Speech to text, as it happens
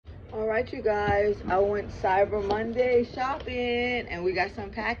All right, you guys, I went Cyber Monday shopping and we got some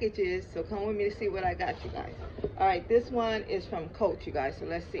packages, so come with me to see what I got, you guys. All right, this one is from Coach, you guys, so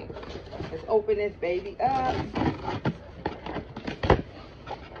let's see. Let's open this baby up.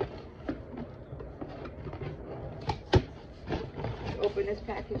 Open this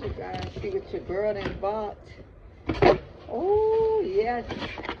package, you guys. See what your girl done bought. Oh, yes.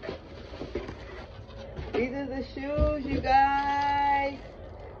 These are the shoes, you guys.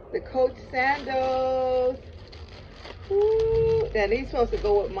 The Coach sandals. Ooh. Now these supposed to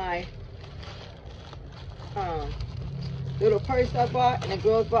go with my little purse I bought, and the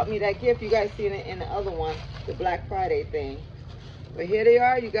girls bought me that gift. You guys seen it in the other one, the Black Friday thing. But here they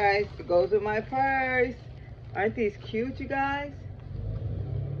are, you guys. It goes with my purse. Aren't these cute, you guys?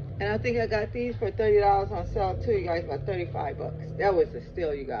 And I think I got these for $30 on sale too, you guys, about 35 bucks. That was a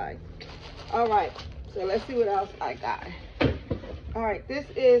steal, you guys. All right, so let's see what else I got. All right, this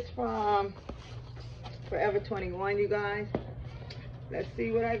is from Forever 21, you guys. Let's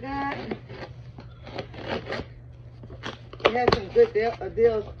see what I got. We had some good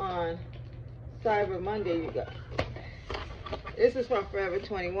deals on Cyber Monday, you guys. This is from Forever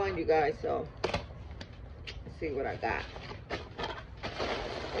 21, you guys, so let's see what I got.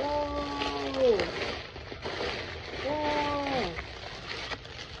 Whoa. Whoa.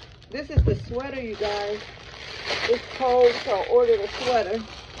 This is the sweater, you guys. It's cold, so I ordered a sweater.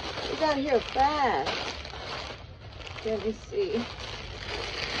 We got here fast. Let me see.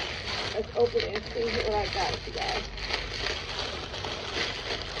 Let's open it and see what I got, you guys.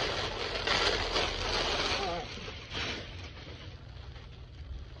 All right.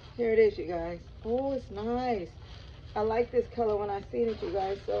 Here it is, you guys. Oh, it's nice. I like this color when I seen it, you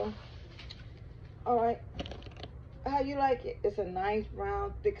guys, so. All right. How you like it? It's a nice,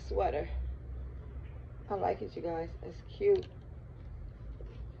 brown, thick sweater. I like it, you guys. It's cute.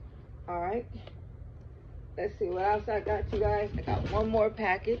 All right. Let's see what else I got, you guys. I got one more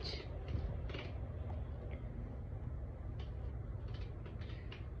package.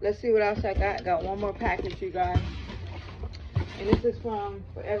 Let's see what else I got. I got one more package, you guys. And this is from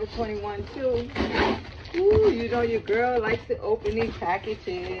Forever 21 too. Ooh, you know your girl likes to open these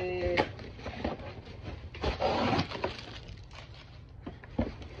packages.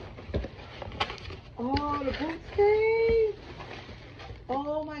 Oh, the boots came.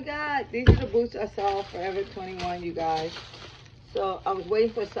 Oh my God. These are the boots I saw Forever 21, you guys. So I was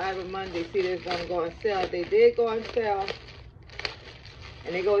waiting for Cyber Monday. See, they're going to go on sale. They did go on sale.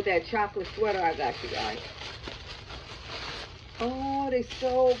 And they go with that chocolate sweater I got, you guys. Oh, they're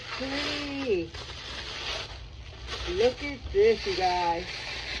so pretty. Look at this, you guys.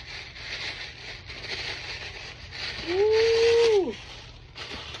 Woo!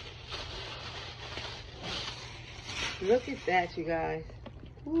 Look at that, you guys.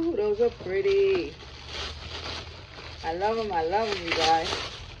 Ooh, those are pretty. I love them, you guys.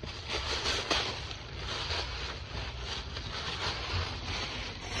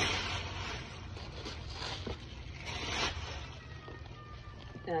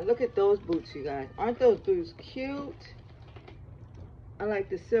 Now look at those boots, you guys. Aren't those boots cute? I like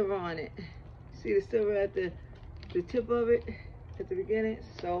the silver on it. See the silver at the tip of it at the beginning?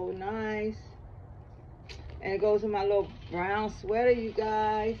 So nice. And it goes with my little brown sweater, you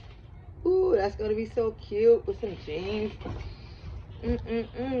guys. Ooh, that's gonna be so cute with some jeans.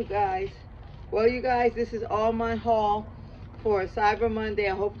 Guys. Well, you guys, this is all my haul for Cyber Monday.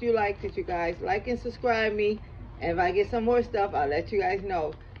 I hope you liked it, you guys. Like and subscribe me. And if I get some more stuff, I'll let you guys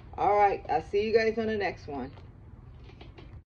know. All right, I'll see you guys on the next one.